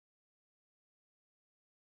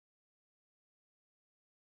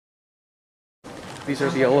These are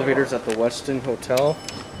the elevators at the Westin Hotel.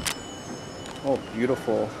 Oh,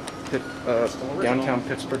 beautiful. Downtown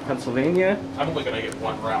Pittsburgh, Pennsylvania. I'm only gonna get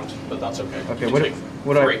one round, but that's okay. Okay,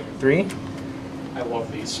 what three? I love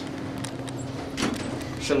these.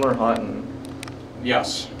 Schindler-Haughton.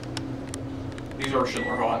 Yes. These are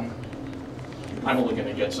Schindler-Haughton. I'm only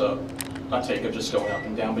gonna get a take of just going up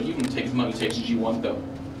and down, but you can take as many takes as you want though.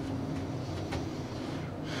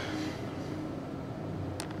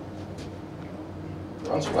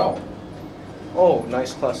 Runs well. Oh,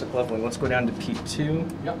 nice classic leveling. Let's go down to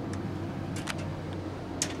P2. Yep.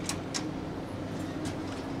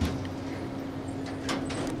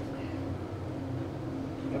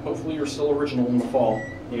 Hopefully you're still original in the fall.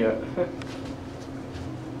 Yeah.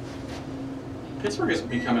 Pittsburgh has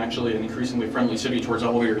become actually an increasingly friendly city towards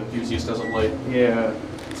elevator enthusiasts as of late. Yeah.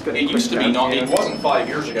 It used to be not. It wasn't 5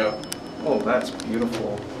 years ago. Oh, that's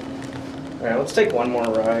beautiful. All right, let's take one more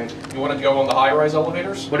ride. You want to go on the high-rise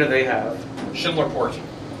elevators? What do they have? Schindler-Port.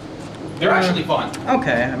 They're actually fun.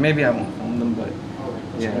 Okay, maybe I won't film them, but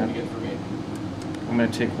That's yeah. gonna be good for me. I'm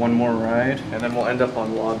gonna take one more ride, and then we'll end up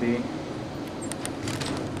on lobby.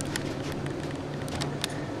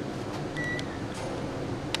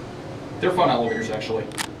 They're fun elevators, actually.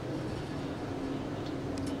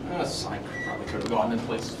 I probably could have gone and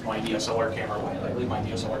placed my DSLR camera. Why did I leave my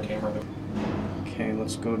DSLR camera there? Okay,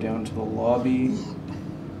 let's go down to the lobby.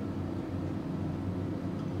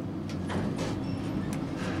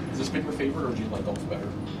 Is this big your favorite, or do you like golf better?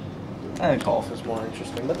 I think golf is more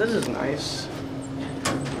interesting, but this is nice.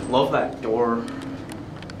 Love that door.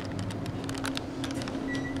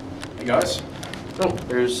 Hey guys. Oh,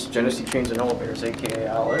 there's Genesee Trains and Elevators, aka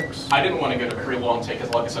Alex. I didn't want to get a very long take,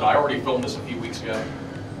 because like I said, I already filmed this a few weeks ago.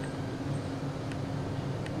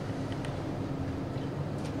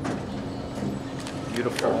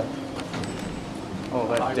 Beautiful. Oh,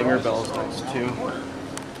 that dinger bell is nice too.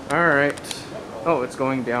 Alright. Oh, it's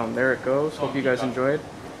going down. There it goes. Hope you guys enjoyed.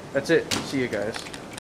 That's it. See you guys.